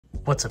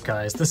What's up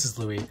guys, this is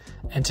Louis,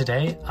 and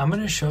today I'm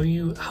going to show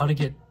you how to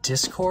get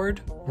Discord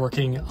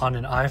working on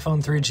an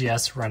iPhone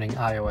 3GS running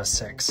iOS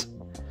 6.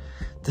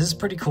 This is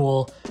pretty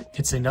cool.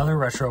 It's another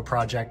retro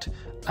project.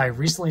 I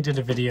recently did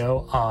a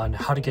video on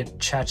how to get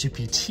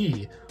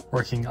ChatGPT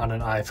working on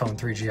an iPhone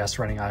 3GS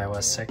running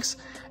iOS 6,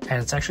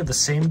 and it's actually the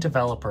same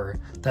developer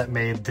that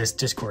made this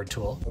Discord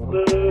tool.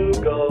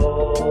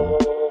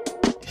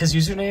 His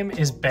username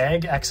is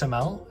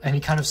BagXML, and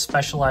he kind of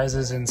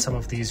specializes in some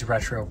of these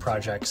retro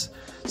projects.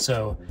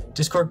 So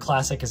Discord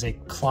Classic is a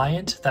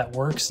client that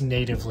works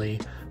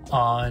natively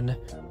on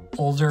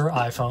older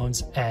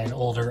iPhones and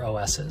older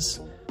OSs.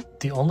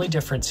 The only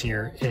difference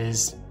here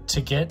is to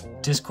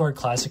get Discord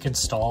Classic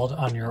installed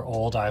on your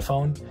old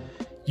iPhone,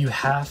 you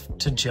have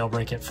to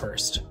jailbreak it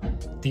first.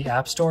 The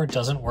App Store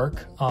doesn't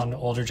work on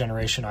older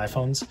generation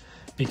iPhones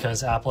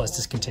because Apple has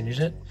discontinued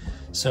it.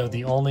 So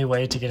the only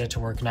way to get it to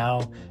work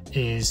now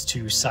is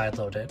to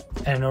sideload it.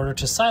 And in order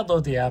to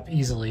sideload the app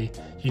easily,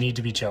 you need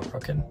to be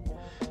jailbroken.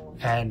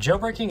 And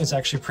jailbreaking is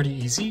actually pretty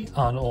easy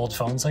on old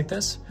phones like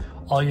this.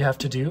 All you have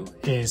to do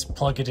is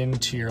plug it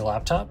into your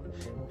laptop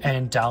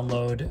and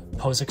download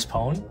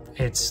POSIXPone.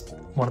 It's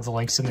one of the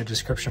links in the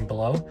description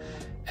below.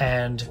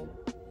 And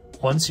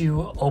once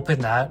you open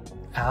that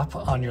app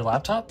on your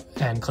laptop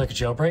and click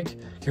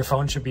jailbreak, your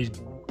phone should be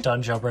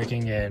done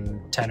jailbreaking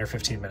in 10 or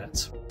 15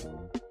 minutes.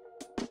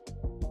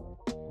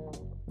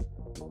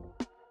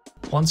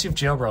 Once you've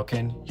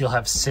jailbroken, you'll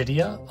have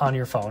Cydia on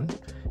your phone,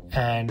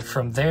 and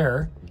from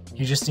there,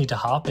 you just need to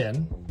hop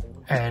in,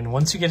 and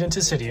once you get into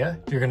Cydia,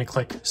 you're going to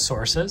click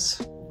Sources,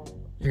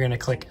 you're going to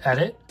click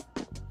Edit,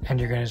 and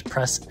you're going to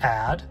press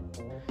Add.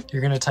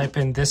 You're going to type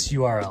in this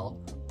URL,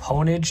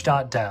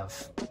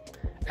 ponage.dev,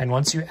 and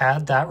once you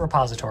add that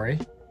repository,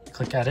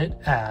 click Edit,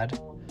 Add,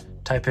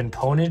 type in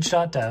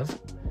ponage.dev,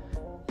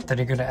 then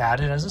you're going to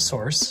add it as a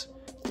source.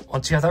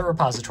 Once you have that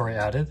repository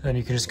added, then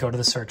you can just go to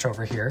the search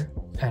over here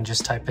and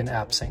just type in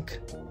AppSync.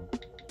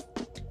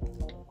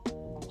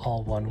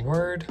 All one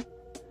word.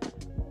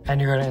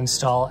 And you're going to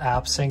install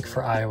AppSync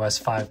for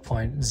iOS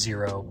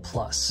 5.0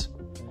 plus.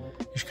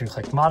 You can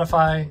click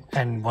Modify,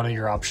 and one of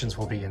your options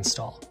will be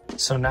Install.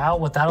 So now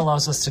what that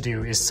allows us to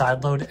do is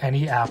sideload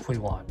any app we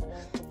want.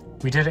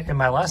 We did it in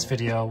my last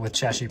video with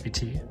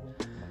ChatGPT.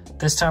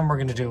 This time we're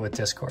going to do it with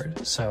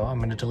Discord. So I'm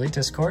going to delete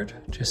Discord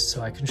just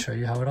so I can show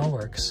you how it all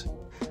works.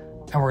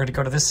 And we're going to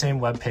go to this same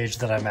web page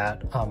that I'm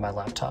at on my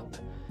laptop.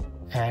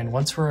 And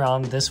once we're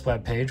on this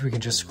web page, we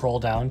can just scroll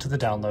down to the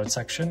download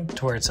section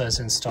to where it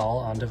says install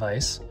on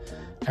device,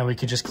 and we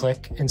can just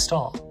click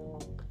install.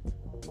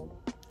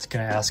 It's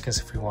going to ask us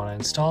if we want to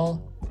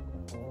install,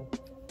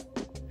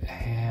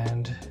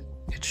 and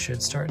it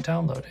should start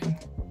downloading.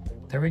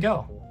 There we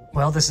go.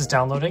 Well, this is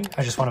downloading.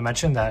 I just want to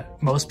mention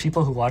that most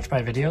people who watch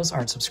my videos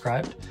aren't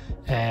subscribed,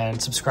 and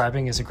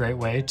subscribing is a great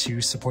way to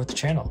support the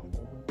channel.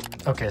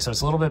 Okay, so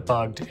it's a little bit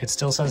bugged. It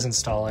still says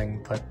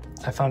installing, but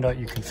I found out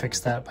you can fix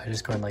that by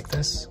just going like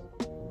this.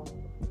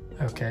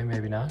 Okay,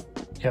 maybe not.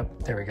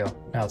 Yep, there we go.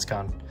 Now it's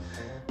gone.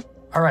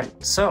 All right,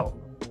 so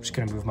I'm just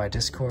gonna move my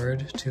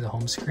Discord to the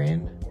home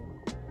screen.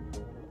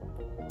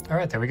 All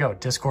right, there we go.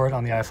 Discord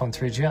on the iPhone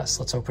 3GS.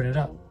 Let's open it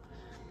up.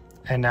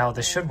 And now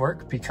this should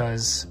work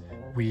because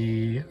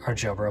we are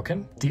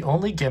jailbroken. The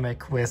only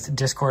gimmick with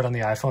Discord on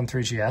the iPhone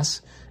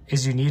 3GS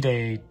is you need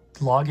a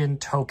login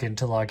token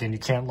to log in. You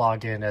can't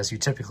log in as you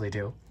typically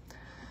do.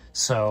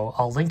 So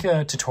I'll link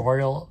a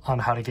tutorial on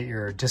how to get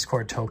your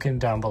Discord token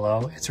down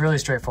below. It's really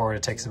straightforward.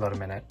 It takes about a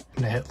minute.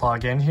 I'm gonna hit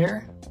login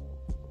here.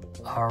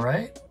 All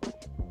right,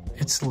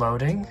 it's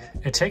loading.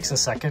 It takes a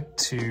second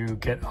to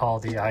get all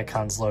the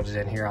icons loaded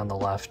in here on the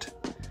left,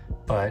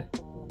 but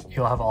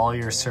you'll have all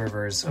your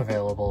servers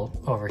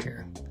available over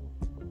here,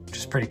 which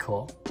is pretty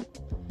cool.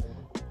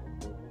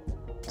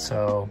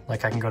 So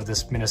like I can go to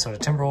this Minnesota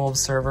Timberwolves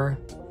server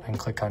and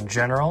click on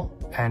General,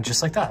 and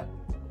just like that.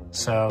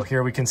 So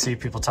here we can see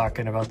people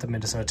talking about the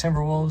Minnesota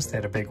Timberwolves. They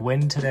had a big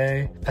win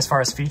today. As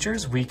far as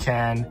features, we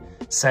can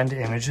send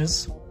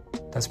images.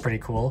 That's pretty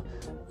cool.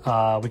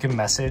 We can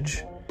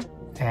message.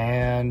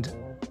 And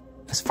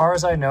as far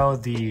as I know,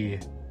 the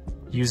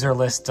user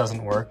list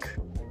doesn't work.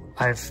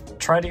 I've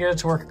tried to get it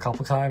to work a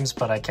couple times,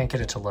 but I can't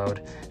get it to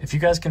load. If you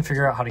guys can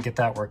figure out how to get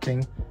that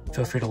working,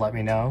 feel free to let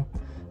me know.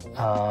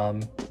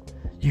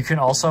 You can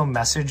also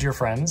message your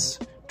friends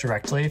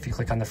directly if you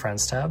click on the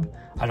Friends tab.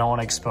 I don't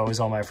want to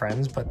expose all my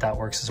friends, but that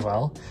works as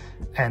well.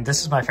 And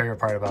this is my favorite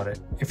part about it.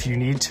 If you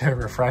need to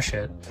refresh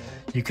it,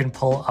 you can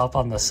pull up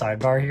on the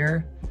sidebar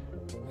here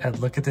and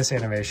look at this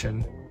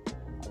animation.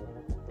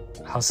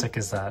 How sick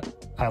is that?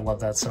 I love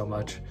that so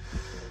much.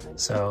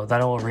 So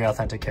then it will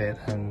re-authenticate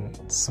and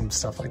some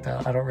stuff like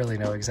that. I don't really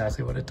know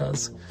exactly what it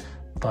does,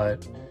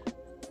 but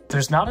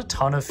there's not a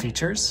ton of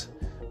features,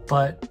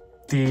 but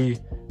the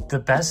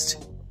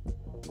best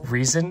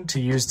reason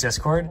to use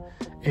Discord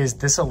is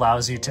this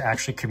allows you to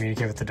actually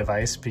communicate with the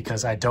device,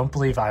 because I don't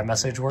believe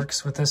iMessage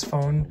works with this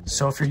phone.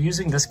 So if you're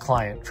using this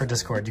client for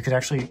Discord, you could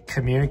actually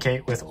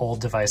communicate with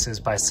old devices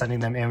by sending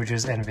them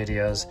images and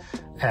videos,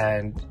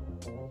 and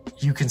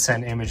you can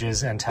send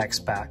images and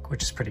text back,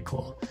 which is pretty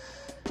cool.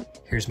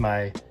 Here's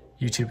my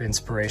YouTube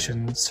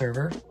inspiration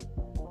server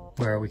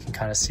where we can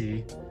kind of see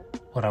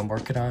what I'm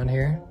working on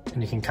here.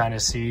 And you can kind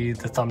of see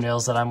the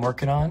thumbnails that I'm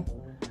working on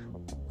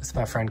with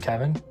my friend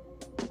Kevin.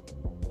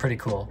 Pretty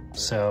cool.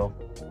 So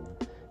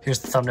here's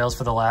the thumbnails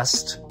for the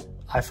last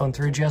iPhone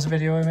 3GS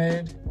video I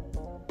made.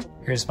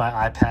 Here's my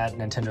iPad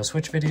Nintendo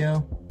Switch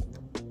video.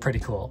 Pretty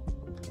cool.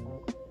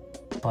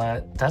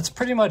 But that's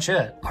pretty much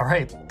it. All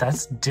right,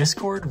 that's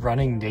Discord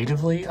running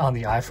natively on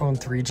the iPhone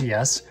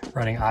 3GS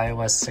running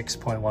iOS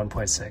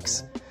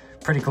 6.1.6.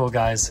 Pretty cool,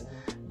 guys.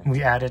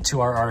 We added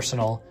to our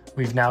arsenal.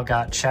 We've now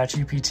got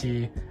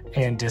ChatGPT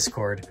and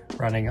Discord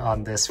running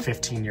on this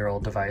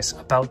 15-year-old device,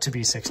 about to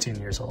be 16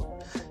 years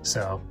old.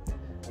 So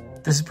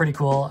this is pretty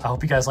cool. I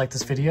hope you guys liked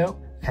this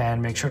video, and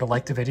make sure to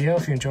like the video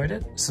if you enjoyed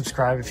it.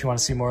 Subscribe if you want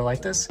to see more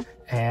like this,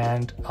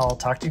 and I'll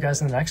talk to you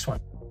guys in the next one.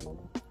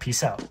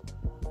 Peace out.